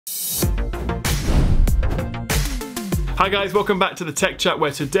Hi guys, welcome back to the Tech Chat,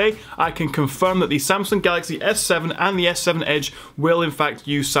 where today I can confirm that the Samsung Galaxy S7 and the S7 Edge will in fact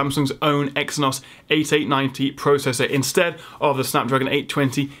use Samsung's own Exynos 8890 processor instead of the Snapdragon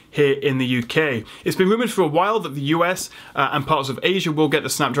 820 here in the UK. It's been rumoured for a while that the US and parts of Asia will get the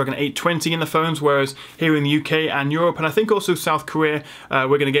Snapdragon 820 in the phones, whereas here in the UK and Europe, and I think also South Korea,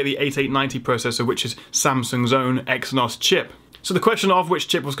 we're going to get the 8890 processor, which is Samsung's own Exynos chip. So the question of which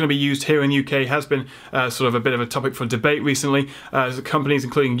chip was going to be used here in the UK has been sort of a bit of a topic for debate recently. Companies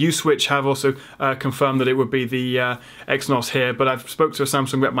including Uswitch have also confirmed that it would be the Exynos here, but I've spoke to a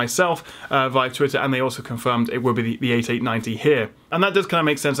Samsung rep myself via Twitter, and they also confirmed it would be the 8890 here. And that does kind of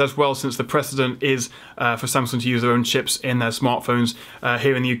make sense as well, since the precedent is for Samsung to use their own chips in their smartphones.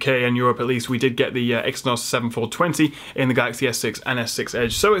 Here in the UK and Europe at least, we did get the Exynos 7420 in the Galaxy S6 and S6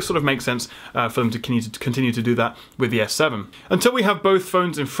 Edge, so it sort of makes sense for them to continue to do that with the S7. Until we have both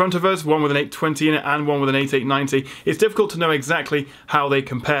phones in front of us, one with an 820 in it and one with an 8890, it's difficult to know exactly how they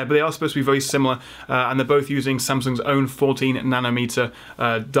compare, but they are supposed to be very similar, and they're both using Samsung's own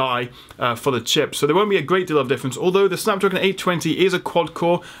 14nm die for the chip, so there won't be a great deal of difference, although the Snapdragon 820 is a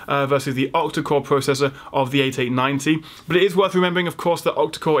quad-core versus the Octa-Core processor of the 8890, but it is worth remembering, of course, that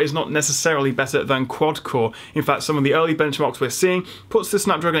Octa-Core is not necessarily better than quad-core. In fact, some of the early benchmarks we're seeing puts the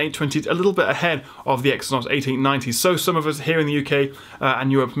Snapdragon 820 a little bit ahead of the Exynos 8890, so some of us here in the UK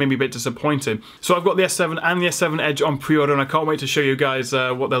and Europe may be a bit disappointed. So I've got the S7 and the S7 Edge on pre-order, and I can't wait to show you guys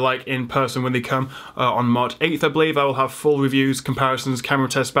what they're like in person when they come on March 8th, I believe. I will have full reviews, comparisons, camera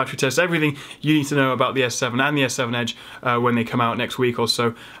tests, battery tests, everything you need to know about the S7 and the S7 Edge when they come out next week or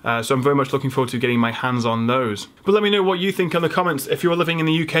so. So I'm very much looking forward to getting my hands on those. But let me know what you think in the comments. If you're living in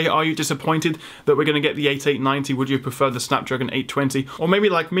the UK, are you disappointed that we're going to get the 8890? Would you prefer the Snapdragon 820? Or maybe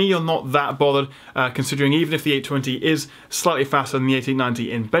like me, you're not that bothered, considering even if the 820 is slightly faster than the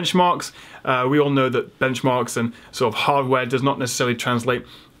 8890 in benchmarks, we all know that benchmarks and sort of hardware does not necessarily translate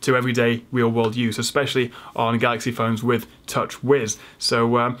to everyday real-world use, especially on Galaxy phones with TouchWiz.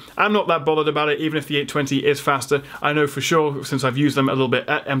 So I'm not that bothered about it, even if the 820 is faster. I know for sure, since I've used them a little bit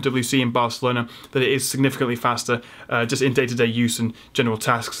at MWC in Barcelona, that it is significantly faster just in day-to-day use and general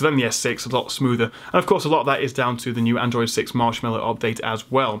tasks than the S6, a lot smoother. And of course, a lot of that is down to the new Android 6 Marshmallow update as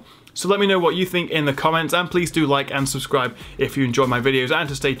well. So let me know what you think in the comments, and please do like and subscribe if you enjoy my videos, and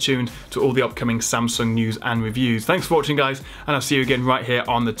to stay tuned to all the upcoming Samsung news and reviews. Thanks for watching, guys, and I'll see you again right here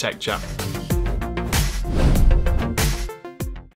on the Tech Chat.